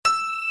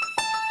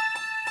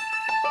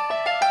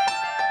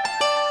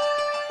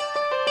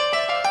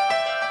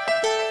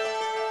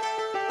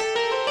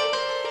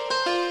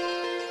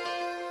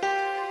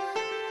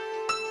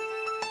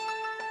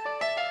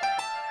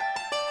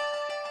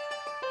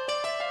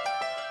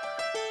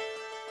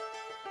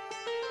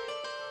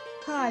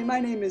Hi, my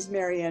name is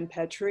Marianne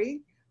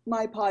Petrie.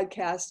 My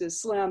podcast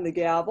is Slam the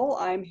Gavel.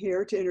 I'm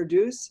here to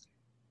introduce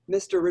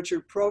Mr.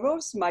 Richard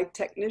Provost, mic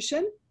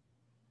technician,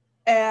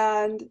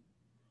 and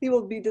he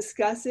will be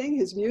discussing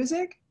his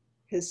music,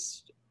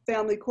 his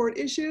family court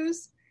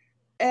issues,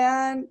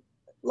 and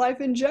life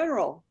in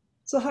general.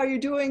 So how are you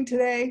doing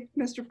today,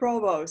 Mr.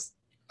 Provost?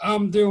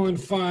 I'm doing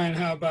fine.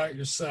 How about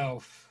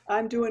yourself?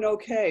 I'm doing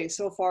okay.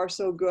 So far,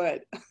 so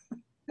good.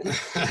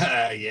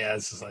 Yeah,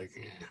 it's just like,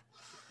 yeah.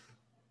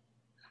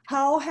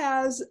 How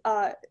has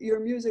your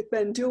music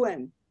been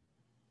doing?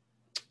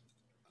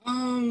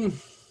 Um,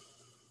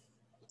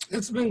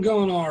 it's been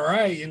going all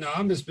right.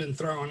 I've just been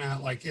throwing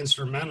out like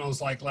instrumentals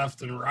like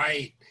left and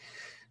right.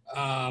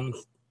 Um,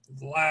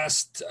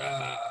 last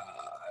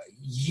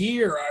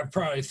year, I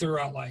probably threw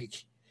out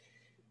like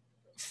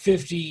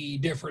 50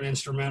 different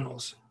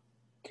instrumentals.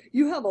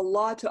 You have a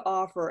lot to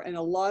offer and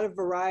a lot of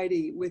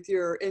variety with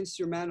your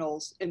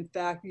instrumentals. In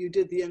fact, you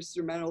did the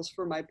instrumentals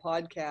for my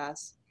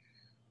podcast,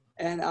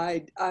 and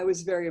I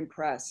was very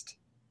impressed,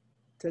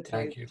 to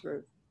tell you Thank the you.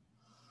 truth.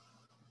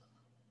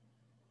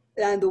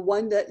 And the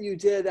one that you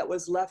did that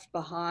was Left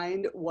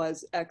Behind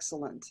was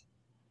excellent.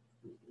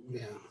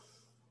 Yeah.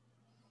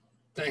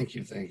 Thank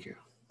you. Thank you.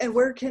 And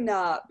where can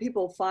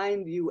people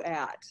find you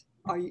at?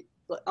 Are you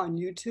on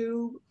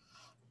YouTube?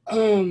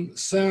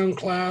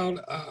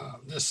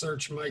 SoundCloud, just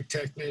search Mic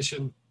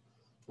Technician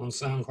on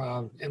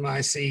SoundCloud,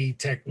 MIC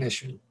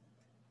Technician.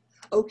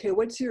 Okay,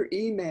 what's your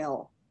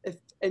email if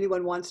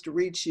anyone wants to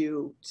reach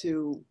you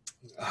to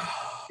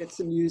get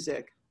some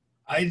music?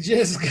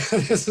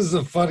 This is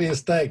the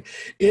funniest thing.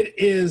 It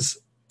is,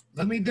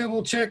 let me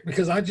double check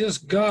because I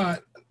just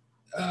got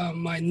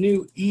my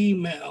new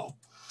email.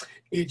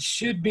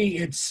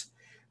 It's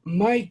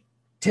Mic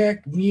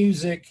Tech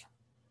Music,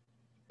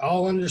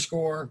 all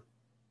underscore,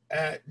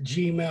 at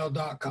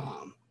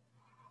gmail.com.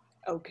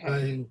 Okay.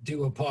 I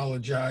do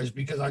apologize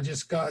because I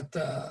just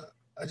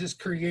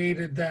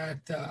created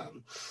that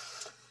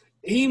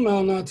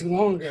email not too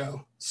long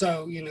ago.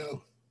 So,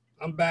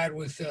 I'm bad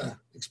with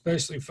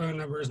especially phone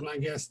numbers and I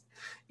guess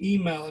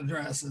email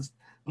addresses.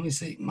 Let me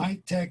see,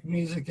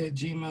 mictechmusic at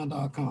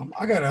gmail.com.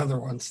 I got other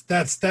ones.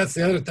 That's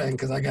the other thing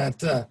because I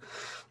got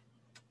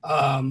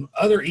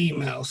other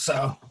emails.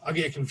 So I'll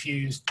get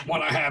confused.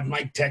 One I have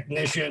Mic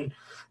Technician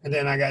and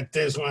then I got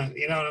this one,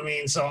 you know what I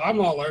mean? So I'm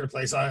all over the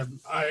place. I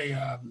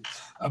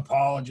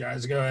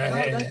apologize. Go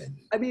ahead.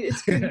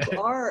 It's good.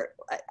 You are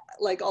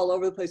like all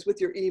over the place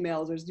with your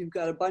emails. You've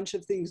got a bunch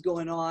of things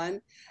going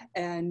on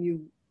and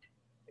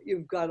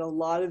you've got a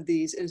lot of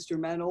these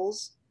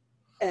instrumentals.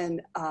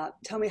 And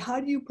tell me, how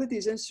do you put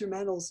these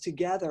instrumentals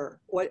together?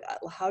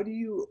 How do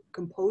you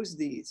compose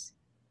these?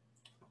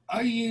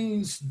 I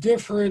use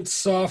different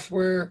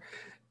software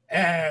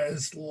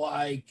as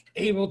like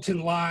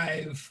Ableton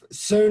Live,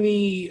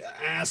 Sony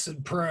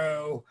Acid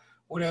Pro,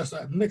 what else?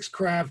 I have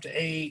Mixcraft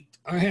 8.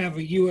 I have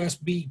a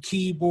USB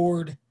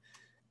keyboard.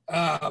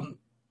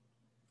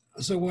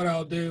 So what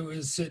I'll do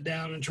is sit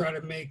down and try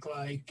to make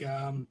like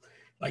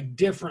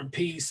different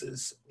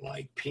pieces,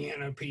 like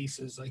piano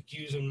pieces, like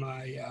using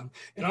my,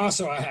 and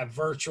also I have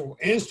virtual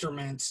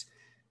instruments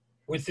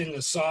within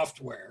the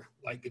software,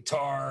 like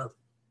guitar.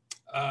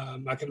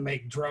 I can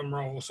make drum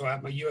rolls, so I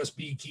have my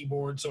USB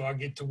keyboard, so I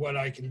get to what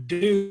I can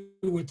do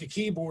with the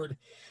keyboard,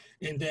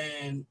 and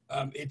then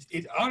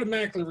it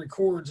automatically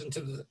records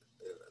into the,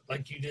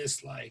 like you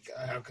just like,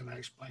 how can I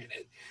explain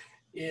it?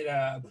 It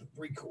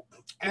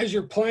as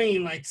you're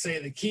playing, like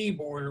say the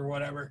keyboard or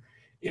whatever,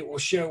 it will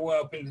show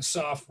up in the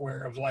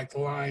software of like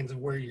the lines of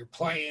where you're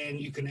playing.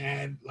 You can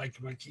add,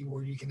 like my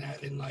keyboard, you can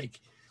add in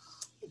like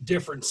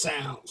different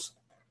sounds.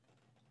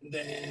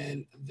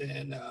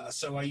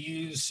 So I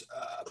use,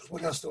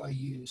 what else do I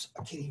use?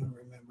 I can't even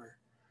remember.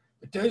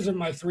 But those are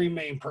my three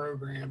main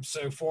programs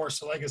so far.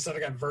 So like I said, I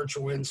got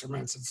virtual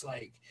instruments. It's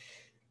like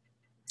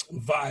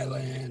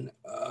violin.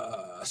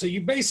 So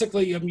you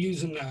basically, I'm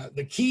using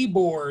the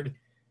keyboard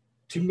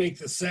to make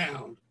the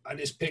sound. I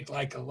just pick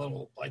like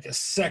a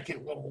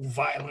second little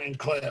violin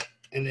clip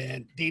and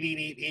then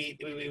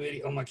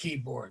dee on my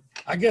keyboard.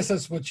 I guess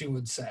that's what you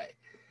would say.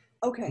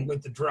 Okay.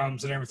 With the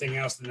drums and everything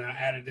else, and then I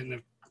added in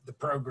the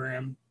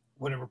program,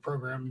 whatever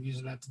program I'm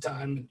using at the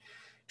time, and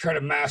try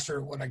to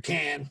master what I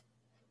can.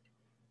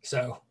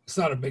 So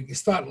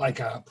it's not like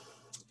a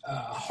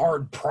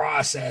hard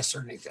process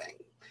or anything.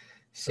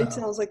 So. It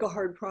sounds like a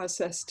hard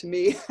process to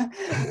me.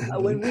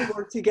 When we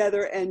worked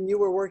together and you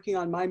were working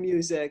on my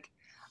music,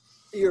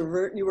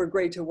 you were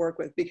great to work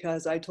with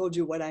because I told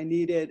you what I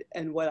needed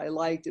and what I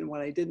liked and what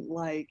I didn't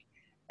like.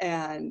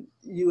 And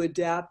you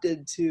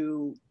adapted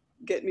to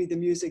get me the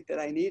music that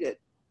I needed.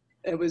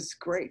 It was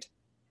great.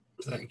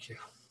 Thank you.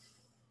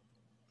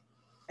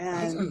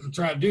 And what I'm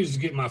trying to do is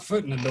get my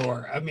foot in the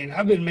door. I mean,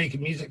 I've been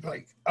making music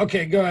like,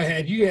 okay, go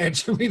ahead. You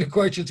answer me the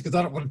questions because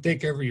I don't want to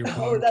take over your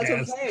podcast. Oh, that's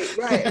okay.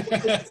 Right.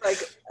 It's like,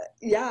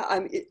 yeah,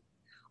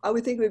 I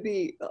would think it would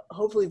be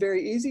hopefully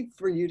very easy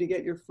for you to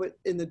get your foot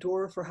in the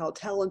door for how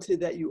talented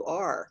that you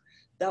are.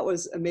 That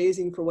was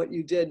amazing for what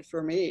you did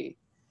for me.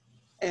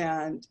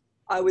 And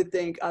I would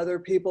think other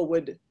people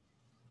would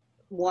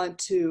want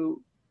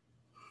to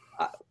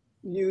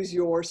use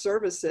your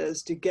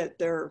services to get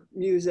their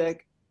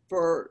music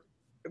for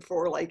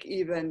like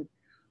even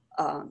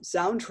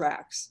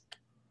soundtracks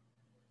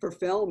for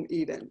film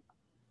even.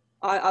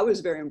 I was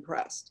very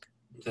impressed.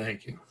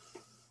 Thank you.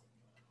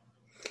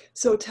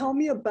 So tell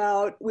me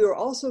about, we were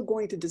also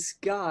going to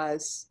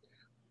discuss,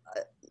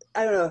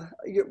 I don't know,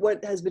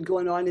 what has been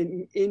going on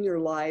in your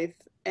life,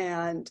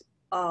 and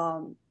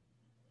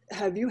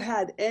have you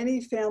had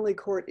any family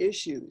court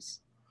issues?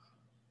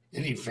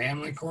 Any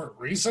family court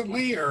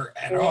recently or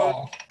at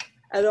all?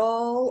 At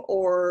all,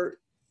 or?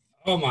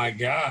 Oh my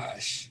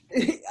gosh.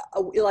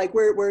 Like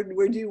where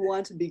do you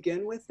want to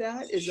begin with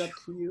that? Is up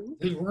to you.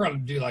 We're going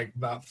to do like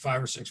about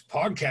 5 or 6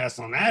 podcasts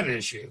on that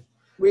issue.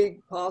 We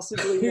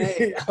possibly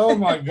may. Oh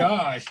my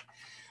gosh.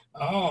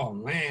 Oh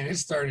man, it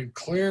started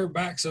clear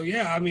back. So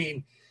yeah, I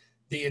mean,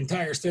 the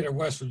entire state of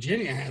West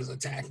Virginia has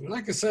attacked me.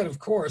 Like I said, of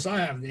course, I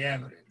have the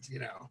evidence, you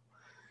know.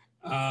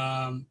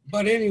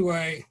 But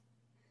anyway,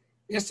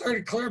 it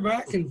started clear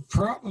back in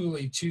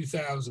probably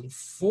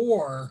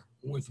 2004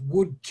 with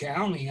Wood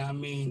County. I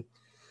mean,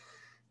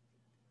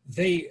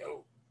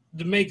 to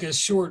make a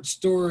short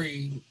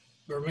story,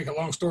 or make a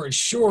long story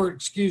short,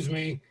 excuse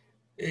me,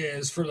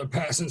 is for the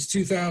past since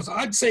 2000,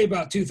 I'd say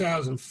about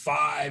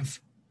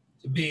 2005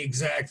 to be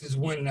exact, is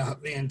when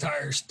the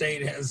entire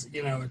state has,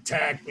 you know,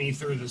 attacked me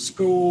through the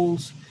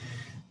schools,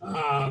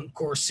 of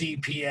course,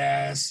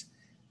 CPS,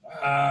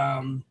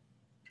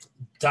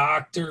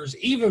 doctors,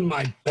 even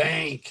my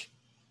bank.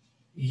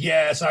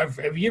 Yes,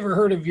 have you ever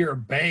heard of your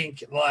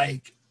bank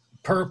like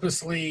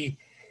purposely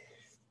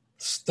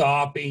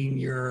stopping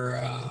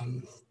your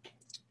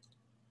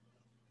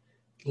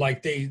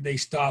like they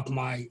stop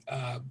my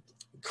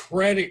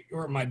credit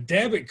or my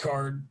debit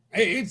card?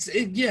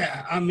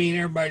 Yeah, I mean,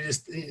 everybody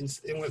just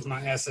with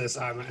my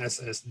SSI, my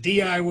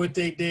SSDI, what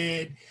they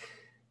did,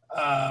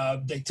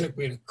 they took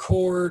me to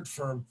court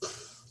for,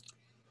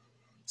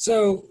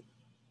 so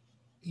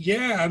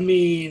yeah, I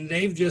mean,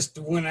 they've just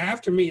went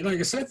after me, like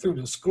I said, through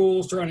the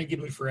schools, trying to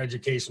get me for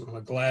educational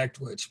neglect,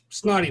 which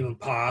it's not even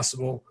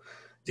possible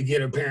to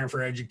get a parent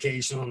for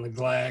educational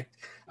neglect.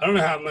 I don't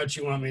know how much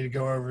you want me to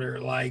go over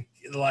there, like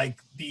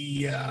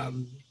the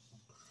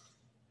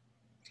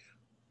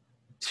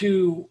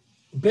to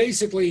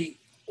basically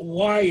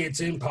why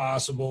it's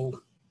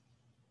impossible.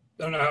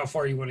 I don't know how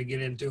far you want to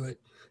get into it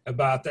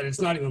about that.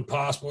 It's not even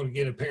possible to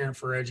get a parent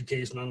for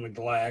educational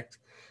neglect.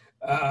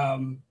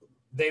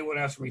 They went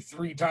after me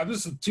 3 times.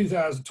 This is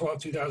 2012,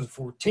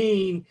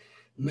 2014.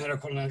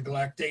 Medical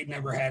neglect. They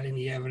never had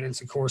any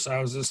evidence. Of course, I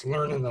was just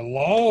learning the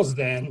laws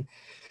then.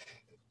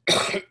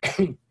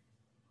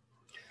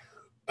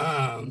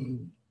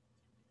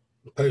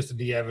 Posted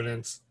the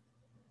evidence,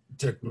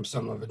 took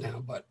some of it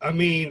down. But I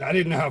mean, I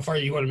didn't know how far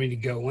you wanted me to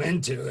go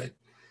into it.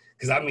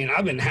 Because I mean,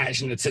 I've been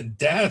hashing it to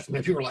death.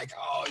 Man, people are like,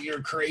 "Oh,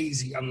 you're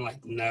crazy." I'm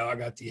like, "No, I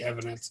got the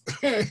evidence."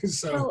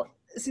 So. Well,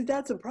 see,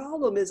 that's a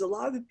problem, is a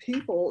lot of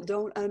people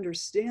don't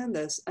understand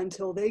this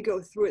until they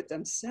go through it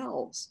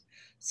themselves.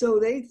 So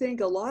they think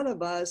a lot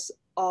of us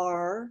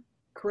are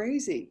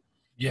crazy.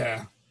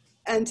 Yeah.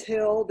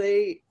 Until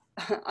they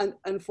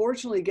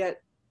unfortunately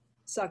get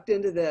sucked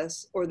into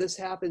this, or this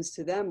happens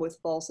to them with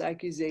false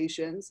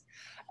accusations.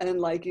 And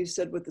like you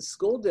said, with the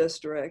school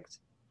district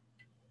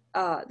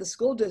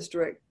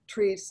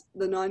treats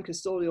the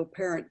non-custodial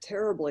parent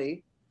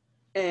terribly.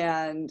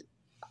 And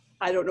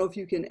I don't know if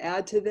you can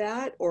add to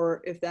that,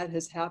 or if that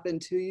has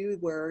happened to you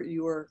where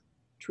you were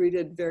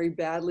treated very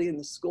badly in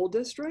the school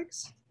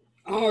districts.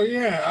 Oh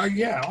yeah,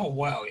 yeah. Oh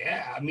well,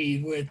 yeah. I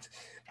mean,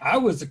 I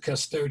was a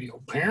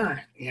custodial parent.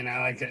 You know,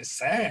 like I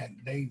said,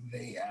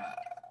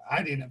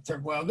 I didn't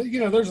have well, you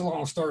know, there's a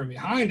long story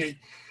behind it,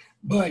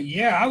 but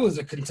yeah, I was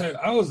the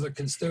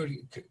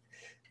custodian.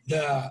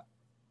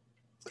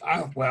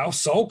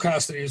 Sole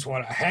custody is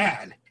what I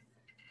had.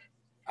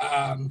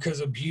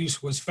 Because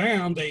abuse was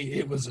found,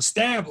 it was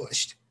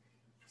established.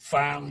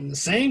 Filing the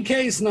same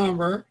case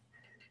number.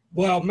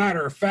 Well,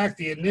 matter of fact,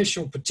 the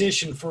initial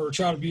petition for a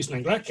child abuse and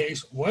neglect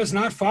case was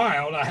not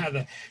filed.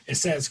 It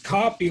says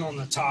copy on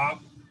the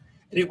top,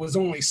 and it was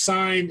only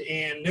signed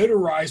and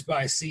notarized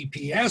by a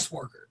CPS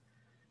worker.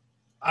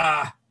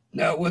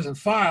 No, it wasn't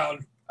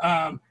filed.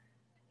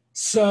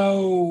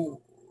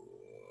 So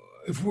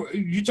if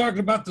you're talking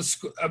about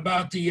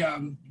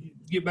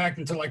get back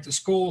into like the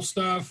school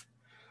stuff.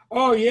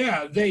 Oh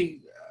yeah,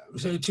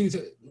 so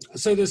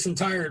this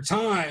entire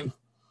time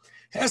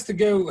has to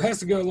go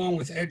along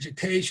with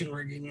education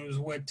rigging, is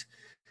what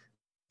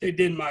they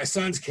did in my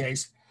son's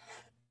case.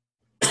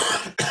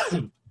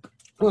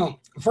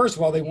 Well, first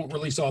of all, they won't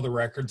release all the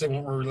records. They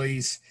won't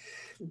release.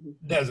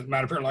 Doesn't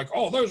matter. They're like,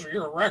 oh, those are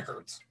your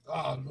records.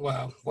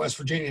 Well, West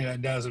Virginia,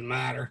 that doesn't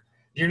matter.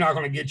 You're not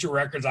going to get your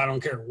records. I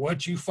don't care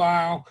what you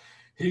file,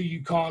 who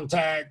you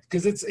contact,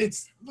 because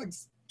it's like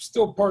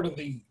still part of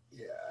the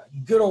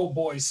good old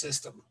boy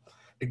system,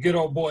 the good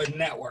old boy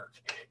network.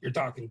 You're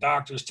talking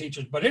doctors,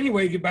 teachers. But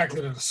anyway, get back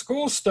to the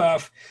school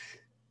stuff.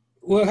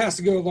 Well, it has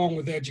to go along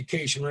with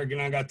education rigging.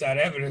 I got that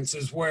evidence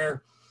is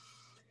where,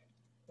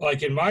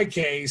 like in my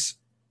case,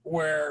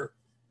 where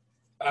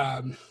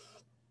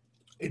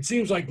it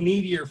seems like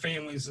needier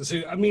families is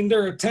who, I mean,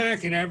 they're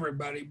attacking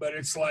everybody, but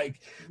it's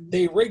like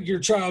they rig your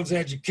child's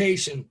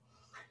education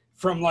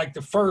from like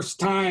the first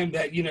time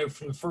that, you know,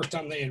 from the first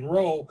time they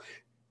enroll.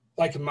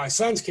 Like in my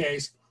son's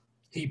case,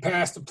 he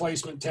passed the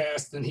placement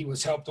test and he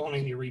was helped on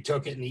and he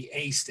retook it and he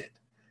aced it.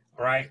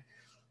 All right.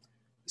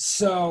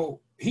 So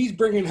he's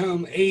bringing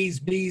home A's,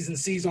 B's, and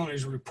C's on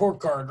his report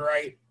card,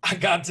 right? I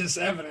got this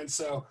evidence.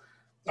 So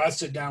I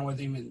sit down with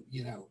him and,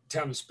 you know,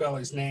 tell him to spell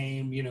his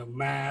name, you know,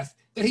 math,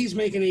 that he's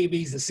making A,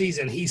 B's, and C's,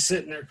 and he's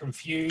sitting there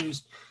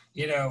confused.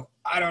 You know,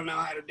 I don't know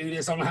how to do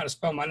this. I don't know how to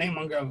spell my name.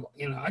 I'm going,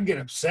 you know, I get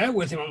upset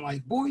with him. I'm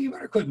like, boy, you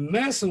better quit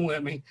messing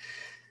with me.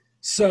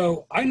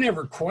 So I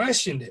never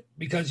questioned it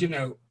because, you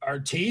know, our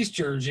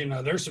teachers, you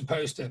know, they're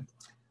supposed to,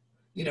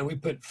 you know, we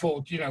put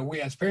full, you know, we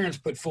as parents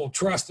put full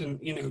trust in,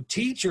 you know,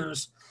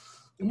 teachers.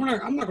 And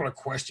I'm not going to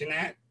question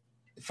that.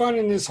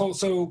 Finding this whole,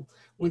 so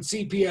when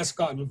CPS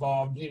got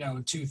involved, you know,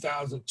 in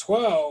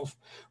 2012,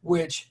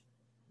 which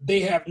they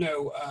have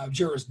no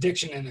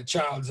jurisdiction in a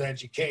child's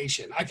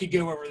education. I could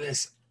go over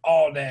this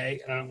all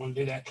day, and I don't want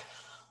to do that.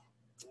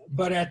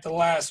 But at the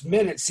last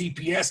minute,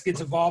 CPS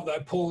gets involved. I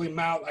pull him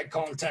out. I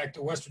contact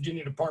the West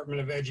Virginia Department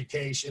of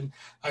Education,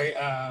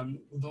 the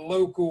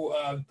local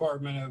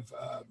Department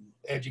of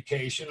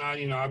Education.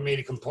 I made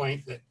a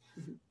complaint that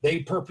they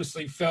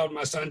purposely failed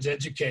my son's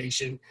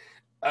education.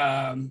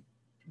 I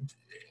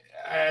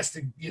asked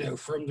to, you know,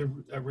 for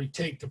him to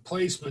retake the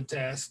placement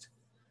test.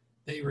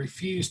 They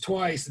refused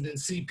twice, and then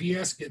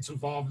CPS gets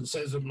involved and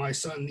says that my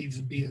son needs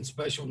to be in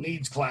special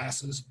needs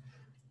classes.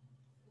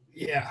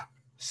 Yeah,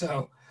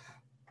 so.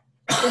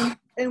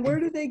 And where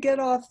do they get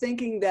off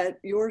thinking that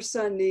your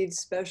son needs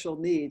special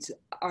needs?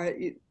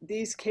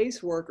 These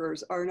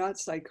caseworkers are not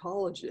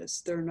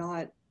psychologists. They're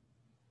not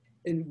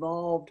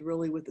involved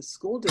really with the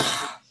school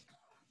district,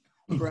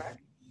 correct?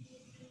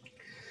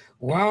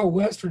 Wow,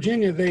 West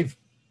Virginia,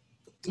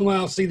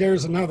 well, see,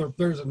 there's another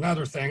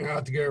thing I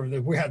have to go over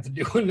that. We have to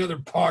do another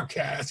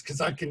podcast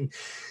because I can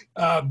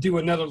do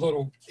another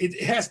little,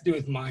 it has to do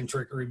with mind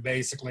trickery,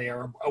 basically,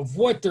 or of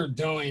what they're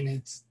doing.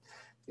 It's,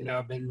 you know,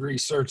 I've been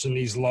researching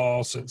these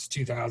laws since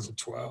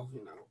 2012,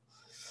 you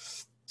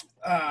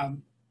know.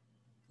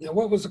 Now,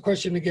 what was the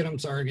question again? I'm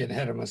sorry, getting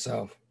ahead of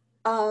myself.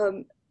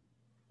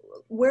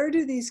 Where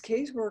do these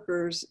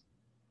caseworkers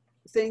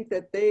think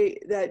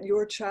that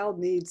your child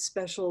needs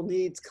special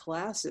needs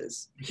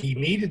classes? He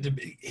needed to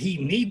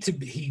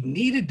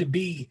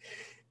be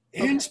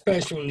in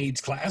special needs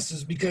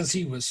classes because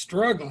he was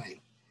struggling.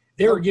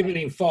 They were giving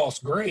him false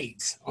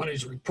grades on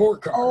his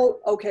report card. Oh,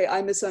 okay.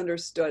 I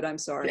misunderstood. I'm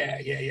sorry.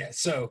 Yeah.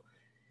 So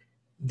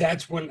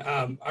that's when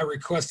I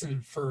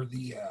requested for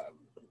the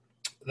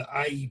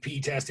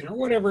IEP testing or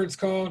whatever it's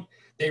called.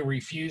 They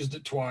refused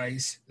it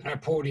twice, and I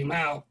pulled him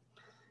out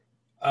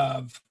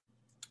to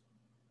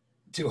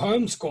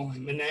homeschool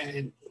him.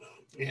 And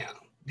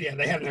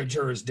they have no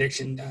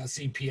jurisdiction.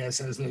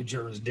 CPS has no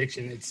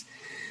jurisdiction. It's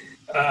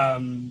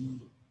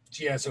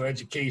so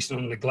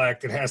educational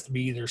neglect. It has to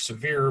be either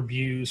severe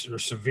abuse or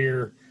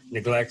severe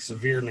neglect.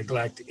 Severe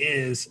neglect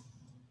is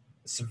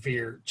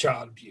severe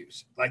child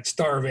abuse, like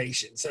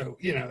starvation. So,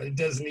 you know, it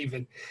doesn't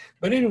even,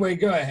 but anyway,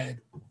 go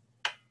ahead.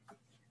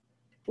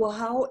 Well,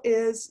 how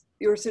is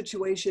your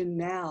situation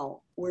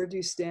now? Where do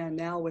you stand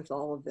now with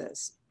all of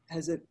this?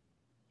 Has it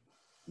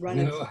run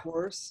its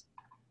course?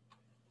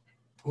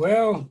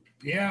 Well,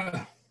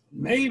 yeah,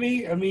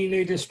 maybe. I mean,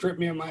 they just stripped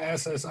me of my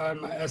SSI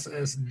and my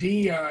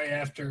SSDI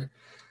after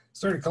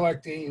started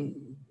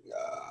collecting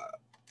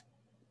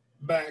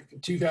back in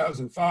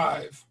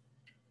 2005.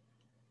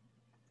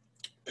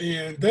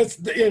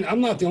 And I'm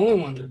not the only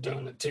one they're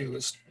doing it to.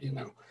 It's, you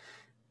know,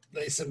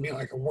 they sent me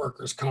like a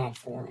workers' comp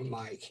form,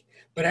 like,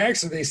 but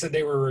actually they said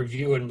they were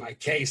reviewing my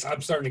case.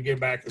 I'm starting to get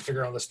back and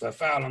figure all this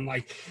stuff out. I'm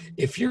like,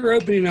 if you're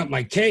opening up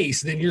my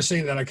case, then you're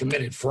saying that I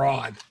committed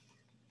fraud.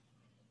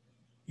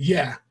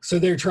 Yeah. So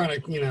they're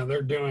trying to, you know,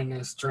 they're doing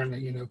this, trying to,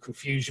 you know,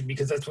 confuse you,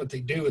 because that's what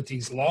they do with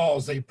these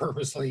laws. They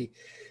purposely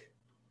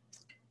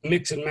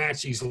mix and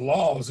match these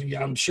laws.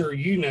 I'm sure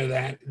you know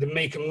that, to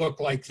make them look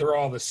like they're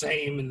all the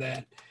same, and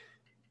that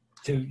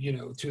to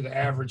the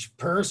average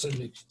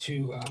person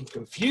to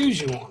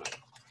confuse you on it.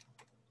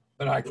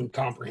 But I can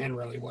comprehend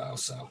really well.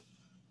 So,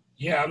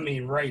 yeah, I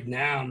mean, right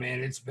now, man,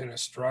 it's been a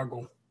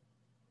struggle.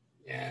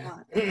 Yeah.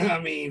 I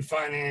mean,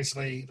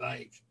 financially,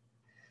 like,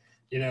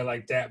 you know,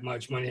 like that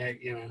much money,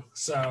 you know.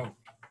 So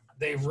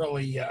they've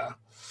really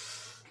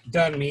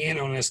done me in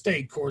on a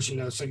state course, you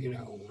know, so, you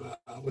know,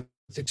 with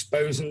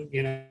exposing,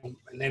 you know,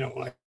 and they don't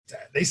like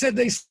that. They said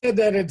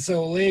that it's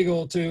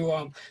illegal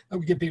to, I'll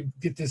get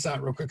this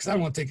out real quick, because I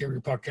don't want to take every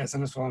podcast,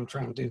 and that's what I'm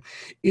trying to do,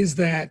 is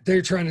that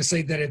they're trying to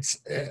say that it's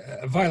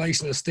a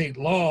violation of state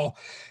law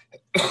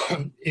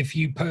if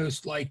you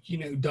post, like, you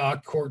know,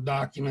 court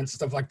documents,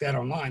 stuff like that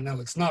online.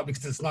 No, it's not,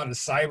 because it's not a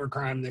cyber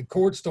crime. The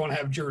courts don't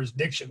have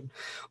jurisdiction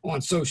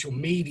on social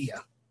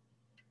media.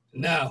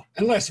 No,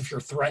 unless if you're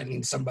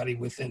threatening somebody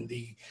within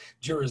the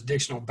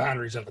jurisdictional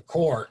boundaries of the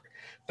court.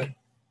 But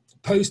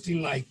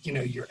posting like,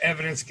 your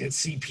evidence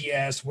against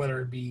CPS,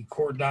 whether it be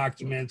court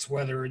documents,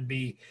 whether it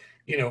be,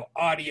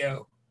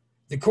 audio.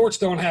 The courts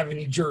don't have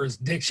any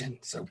jurisdiction.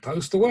 So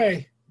post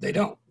away. They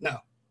don't. No.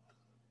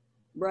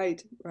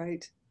 Right,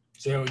 right.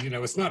 So,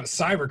 it's not a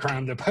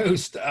cybercrime to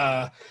post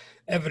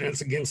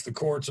evidence against the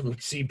courts or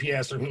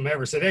CPS or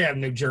whomever. So they have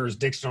no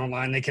jurisdiction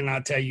online. They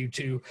cannot tell you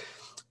to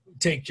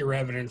take your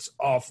evidence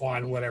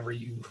offline, whatever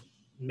you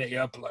may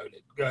upload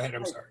it. Go ahead.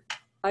 I'm sorry.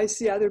 I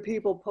see other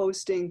people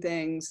posting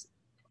things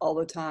all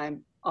the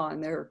time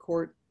on their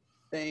court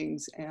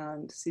things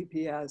and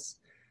CPS.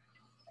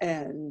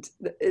 And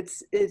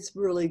it's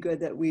really good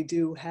that we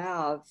do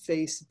have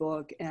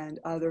Facebook and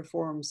other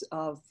forms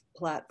of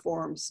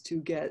platforms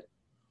to get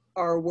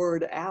our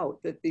word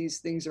out that these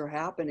things are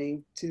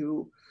happening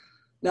to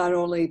not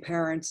only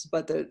parents,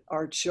 but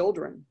our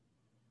children.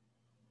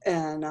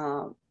 And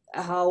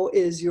how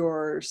is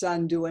your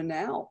son doing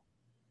now?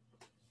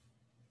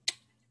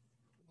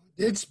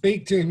 Did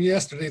speak to him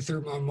yesterday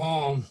through my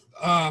mom.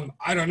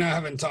 I don't know. I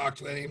haven't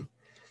talked with him.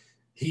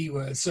 He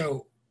was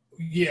so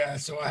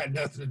I had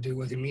nothing to do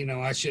with him.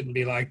 I shouldn't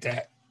be like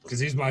that because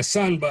he's my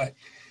son. But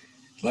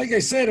like I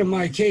said, in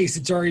my case,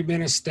 it's already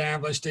been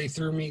established. They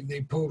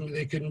pulled me.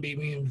 They couldn't beat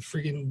me in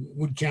freaking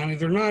Wood County.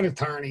 They're not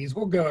attorneys.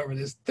 We'll go over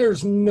this.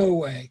 There's no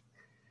way.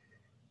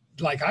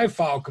 Like, I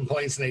filed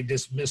complaints and they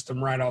dismissed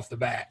them right off the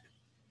bat.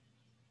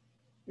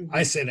 Mm-hmm.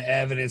 I said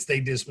evidence, they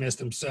dismissed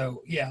them.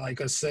 So yeah,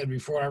 like I said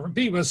before, I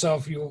repeat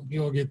myself,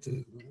 you'll get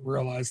to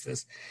realize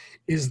this,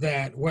 is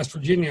that West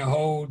Virginia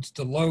holds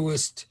the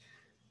lowest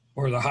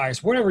or the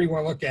highest, whatever you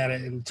want to look at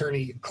it, an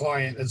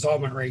attorney-client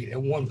involvement rate at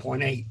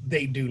 1.8.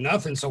 They do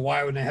nothing. So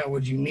why in the hell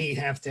would you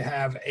have to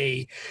have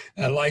a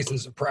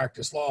license to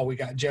practice law? We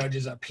got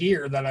judges up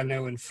here that I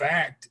know, in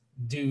fact,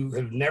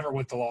 have never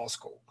went to law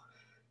school.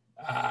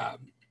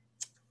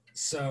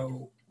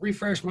 So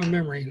refresh my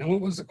memory. Now, what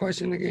was the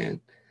question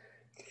again?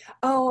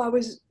 Oh, I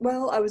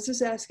was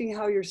just asking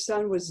how your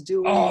son was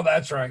doing. Oh,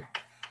 that's right.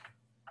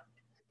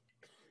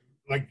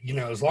 Like,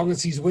 as long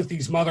as he's with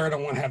his mother, I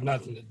don't want to have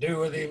nothing to do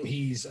with him.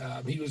 He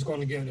was going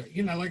to go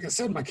to, like I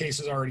said, my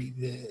case is already,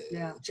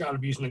 the child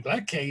abuse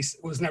neglect case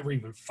was never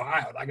even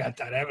filed. I got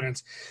that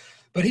evidence,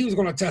 but he was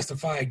going to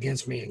testify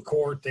against me in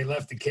court. They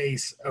left the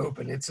case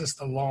open. It's just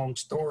a long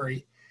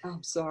story.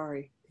 I'm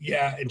sorry.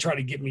 Yeah, and try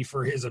to get me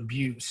for his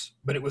abuse,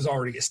 but it was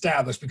already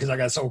established because I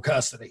got sole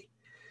custody.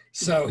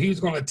 So he was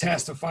going to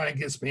testify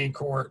against me in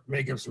court,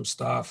 make up some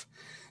stuff.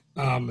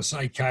 A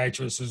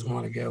psychiatrist was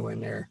going to go in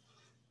there.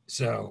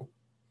 So,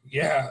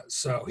 yeah,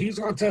 so he's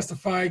going to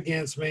testify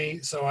against me.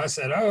 So I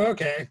said, oh,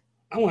 okay,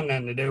 I want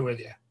nothing to do with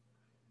you.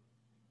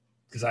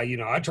 Because I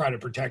try to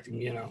protect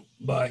him,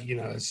 but,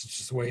 it's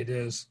just the way it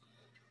is.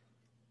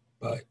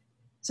 But.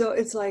 So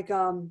it's like,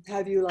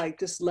 have you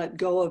just let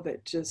go of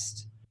it?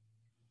 Just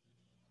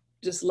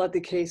let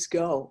the case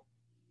go?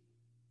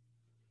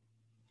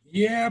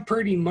 Yeah,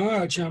 pretty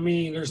much. I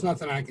mean, there's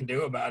nothing I can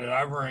do about it.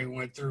 I've already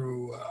went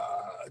through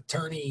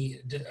attorney,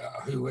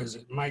 who is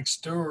it? Mike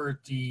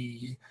Stewart,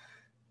 the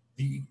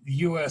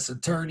U.S.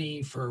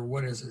 attorney for,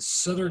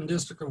 Southern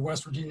District of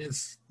West Virginia.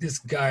 This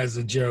guy is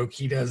a joke.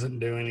 He doesn't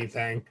do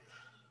anything.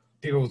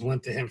 People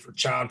went to him for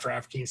child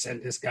trafficking,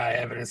 sent this guy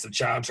evidence of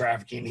child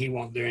trafficking. He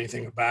won't do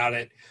anything about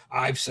it.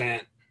 I've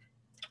sent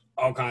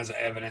all kinds of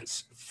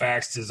evidence,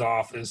 faxed his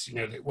office,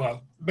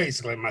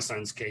 basically my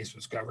son's case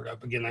was covered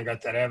up. Again, I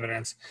got that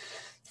evidence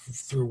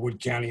through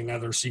Wood County and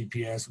other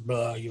CPS,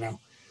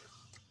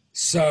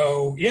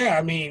 So, yeah,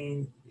 I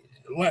mean,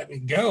 let me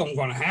go. I'm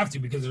going to have to,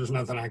 because there's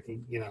nothing I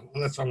can,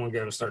 unless I want to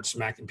go and start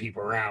smacking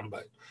people around.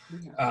 But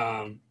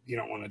you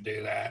don't want to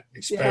do that,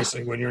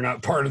 especially when you're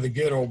not part of the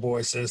good old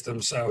boy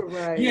system. So,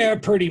 yeah,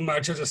 pretty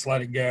much I just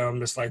let it go. I'm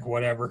just like,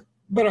 whatever.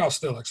 But I'll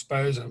still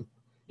expose them.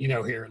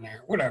 Here and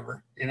there,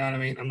 whatever. You know what I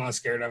mean? I'm not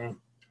scared of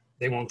them.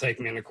 They won't take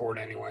me into court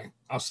anyway.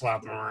 I'll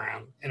slap them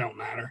around. It don't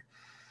matter.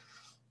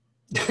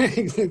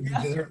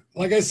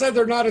 Like I said,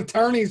 they're not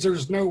attorneys.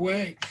 There's no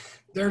way.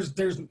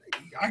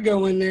 I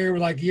go in there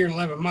with like a year and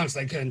 11 months,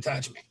 they couldn't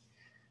touch me.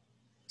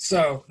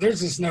 So there's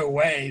just no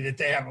way that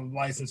they have a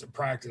license to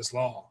practice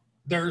law.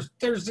 There's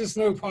just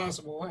no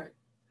possible way.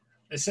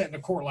 They sit in the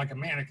court like a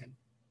mannequin.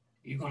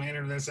 You're going to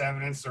enter this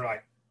evidence? They're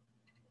like,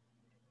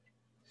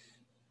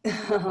 you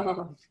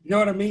know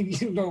what I mean?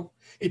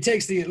 It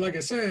takes like I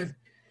said,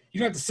 you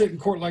don't have to sit in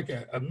court like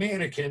a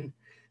mannequin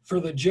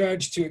for the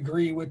judge to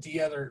agree with the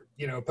other,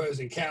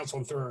 opposing counsel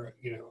and throw,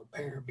 a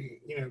parent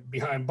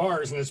behind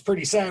bars. And it's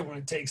pretty sad when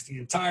it takes the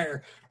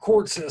entire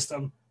court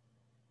system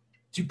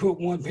to put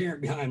one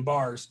parent behind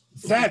bars.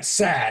 That's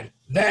sad.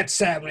 That's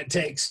sad when it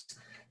takes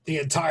the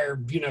entire,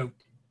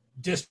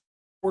 district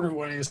order,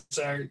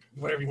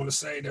 whatever you want to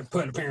say, to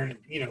put a parent,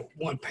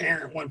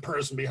 one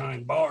person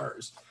behind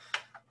bars.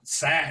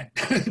 Sad.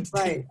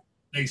 Right.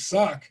 They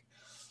suck.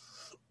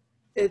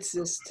 It's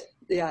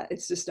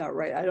just not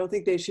right. I don't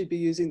think they should be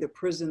using the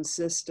prison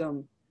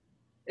system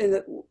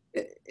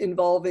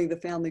involving the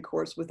family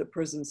courts with the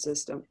prison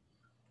system.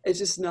 It's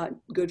just not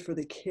good for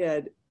the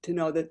kid to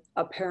know that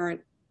a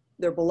parent,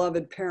 their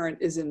beloved parent,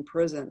 is in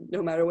prison,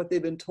 no matter what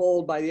they've been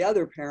told by the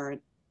other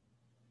parent.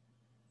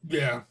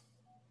 Yeah.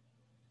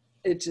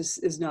 It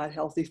just is not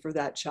healthy for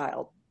that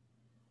child.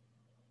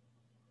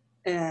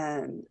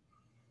 And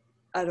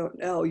I don't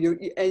know,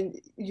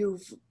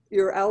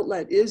 your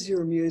outlet is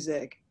your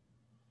music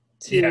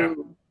Yeah.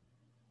 to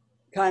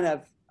kind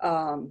of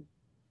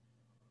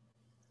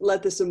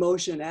let this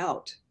emotion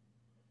out.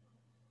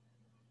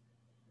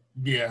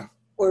 Yeah.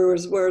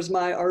 Whereas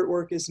my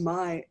artwork is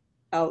my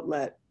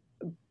outlet.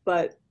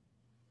 But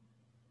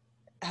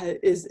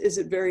is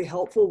it very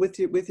helpful with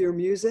your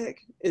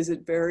music? Is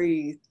it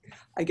very,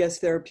 I guess,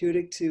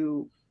 therapeutic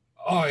to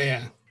Oh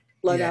yeah.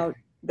 let Yeah. out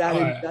that Oh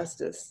yeah.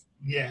 injustice?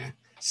 Yeah.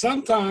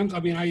 Sometimes, I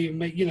mean, I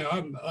make,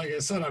 I'm, like I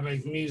said, I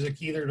make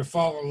music either to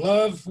fall in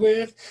love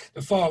with,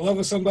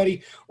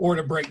 somebody, or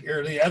to break,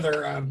 or the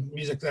other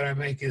music that I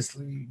make is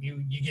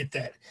you get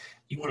that,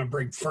 you want to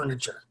break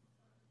furniture.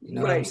 You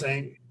know what I'm Right,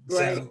 saying?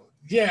 right. So,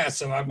 yeah,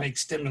 so I make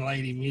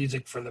stimulating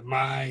music for the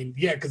mind.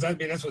 Yeah, because I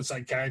mean, that's what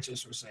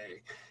psychiatrists were saying.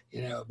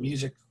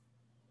 Music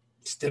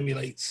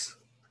stimulates.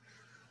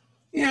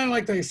 Yeah,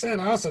 like they said,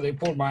 also, they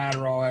pulled my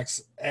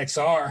Adderall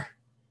XR.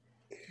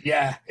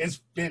 Yeah,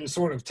 it's been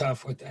sort of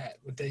tough with that.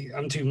 But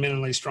I'm too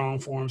mentally strong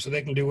for them, so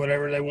they can do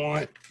whatever they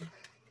want.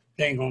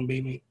 They ain't gonna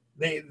beat me.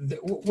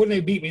 When they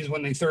beat me is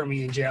when they throw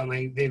me in jail,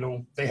 and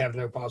they have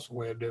no possible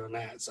way of doing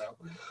that. So,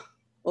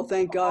 Well,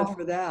 thank God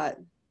for that.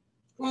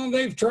 well,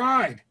 they've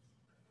tried.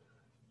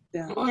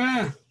 Yeah. Oh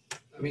yeah,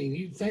 I mean,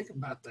 you think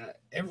about that.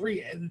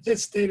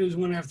 This state has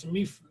went after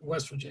me,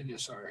 West Virginia.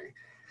 Sorry,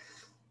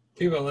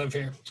 people that live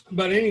here.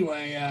 But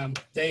anyway,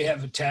 they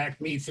have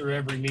attacked me through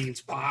every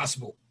means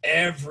possible.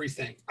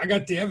 Everything. I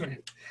got the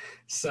evidence.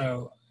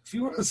 So if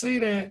you want to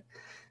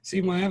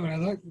see my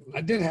evidence, look,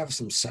 I did have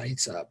some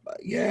sites up. But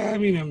yeah, I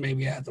mean,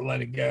 maybe I have to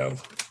let it go.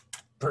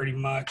 Pretty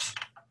much.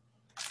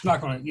 It's not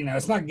going to,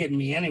 it's not getting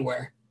me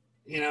anywhere.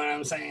 You know what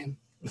I'm saying?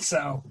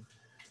 So.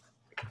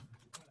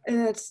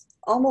 And it's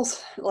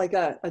almost like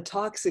a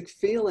toxic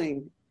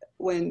feeling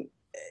when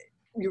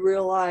you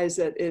realize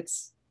that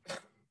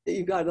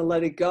you got to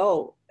let it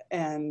go,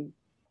 and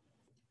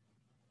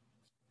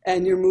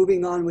you're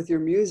moving on with your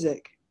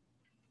music.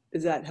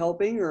 Is that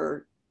helping,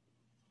 or?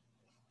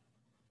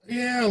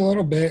 Yeah, a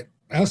little bit.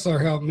 That'll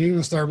start helping me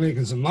and start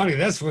making some money.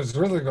 That's what's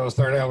really going to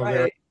start helping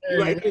me.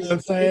 Right, You know what I'm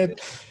saying?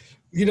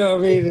 You know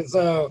what I mean? And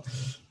so,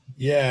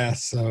 yeah,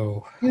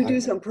 so. You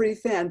do some pretty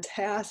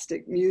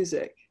fantastic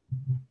music,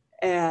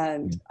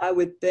 and I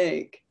would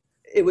think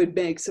it would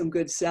make some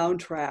good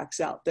soundtracks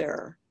out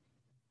there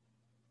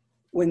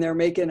when they're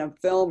making a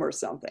film or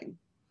something.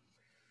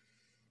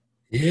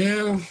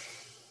 Yeah.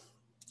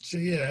 So,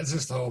 yeah, that's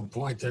just the whole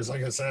point. There's,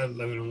 like I said,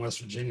 living in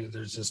West Virginia,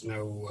 there's just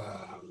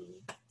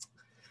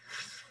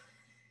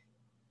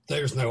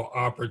there's no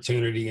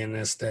opportunity in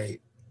this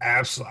state.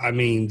 Absolutely. I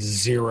mean,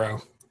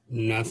 zero,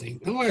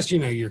 nothing. Unless,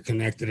 you're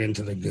connected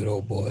into the good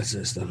old boy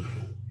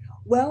system.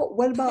 Well,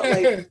 what about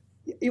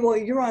well,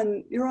 you're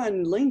on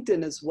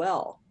LinkedIn as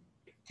well.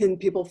 Can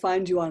people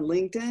find you on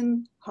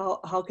LinkedIn?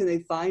 How can they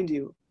find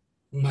you?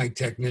 Mike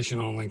Technician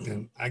on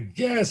LinkedIn. I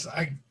guess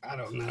I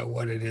don't know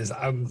what it is.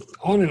 I'm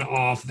on and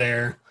off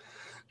there.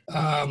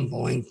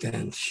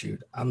 LinkedIn,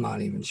 shoot, I'm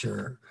not even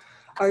sure.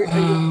 Are you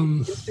on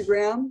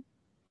Instagram?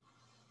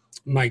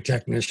 Mike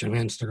Technician,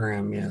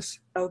 Instagram, yes.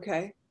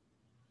 Okay.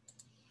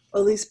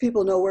 At least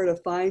people know where to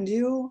find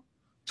you.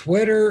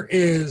 Twitter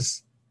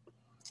it's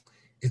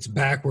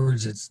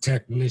backwards. It's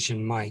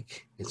Technician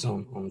Mike. It's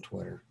on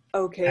Twitter.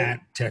 Okay.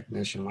 At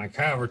Technician Mike.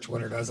 However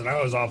Twitter does it.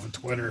 I was off of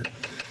Twitter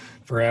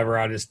forever.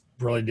 I just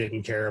really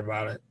didn't care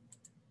about it.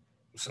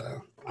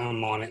 So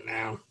I'm on it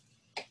now.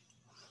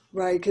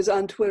 Right, because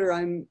on Twitter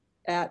I'm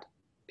at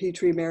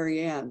Petri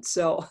Marianne.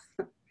 So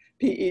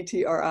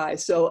Petri.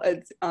 So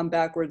I'm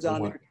backwards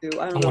on there too.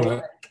 I don't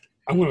know.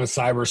 I'm gonna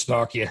cyber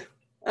stalk you.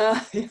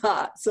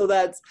 Yeah. So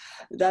that's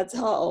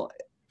how,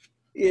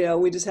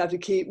 we just have to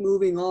keep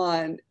moving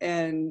on.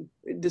 And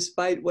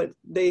despite what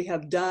they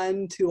have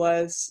done to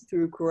us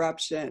through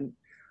corruption,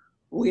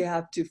 we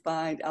have to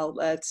find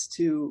outlets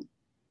to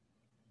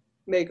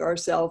make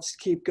ourselves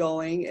keep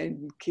going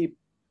and keep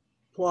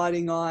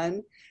plodding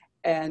on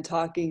and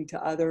talking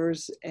to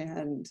others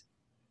and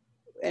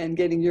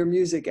getting your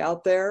music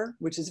out there,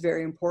 which is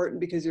very important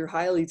because you're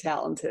highly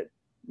talented.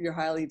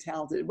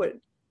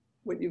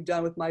 What you've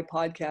done with my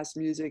podcast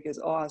music is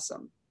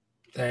awesome.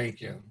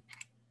 Thank you.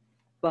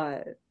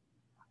 But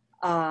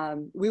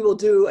we will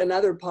do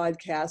another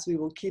podcast. We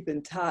will keep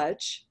in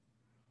touch,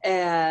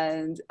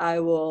 and I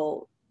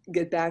will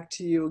get back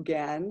to you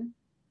again.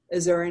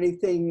 Is there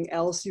anything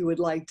else you would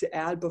like to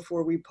add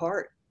before we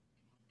part?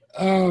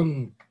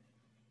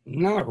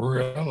 Not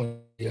really.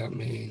 I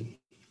mean,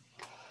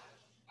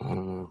 I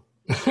don't know.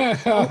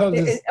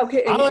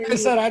 Okay. Like I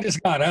said, I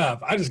just got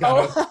up.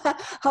 Up.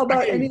 How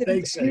about any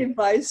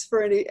advice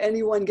for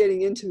anyone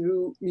getting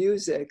into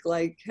music,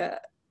 like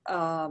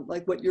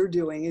what you're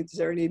doing? Is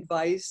there any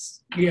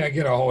advice? Yeah,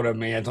 get a hold of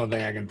me. That's the only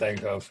thing I can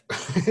think of.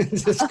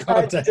 Just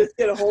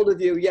get a hold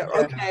of you. Yeah.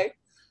 Okay.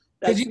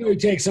 Because you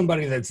take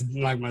somebody that's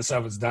like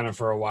myself, that's done it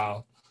for a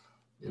while.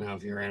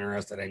 If you're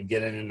interested in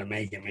getting into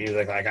making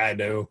music like I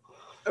do.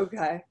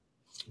 Okay.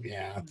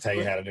 Yeah, I'll tell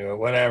you how to do it.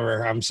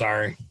 Whatever. I'm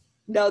sorry.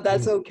 No,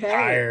 that's I'm okay.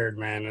 tired,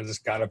 man. I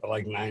just got up at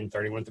like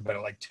 9:30, went to bed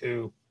at like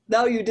 2.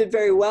 No, you did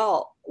very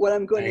well. What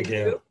I'm going Thank to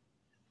you. do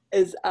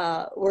is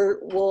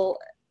we'll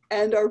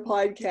end our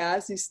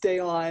podcast. You stay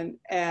on,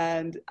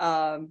 and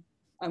I'm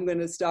going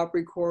to stop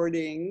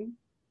recording.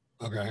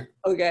 Okay.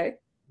 Okay.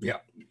 Yeah.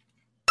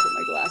 Put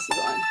my glasses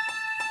on.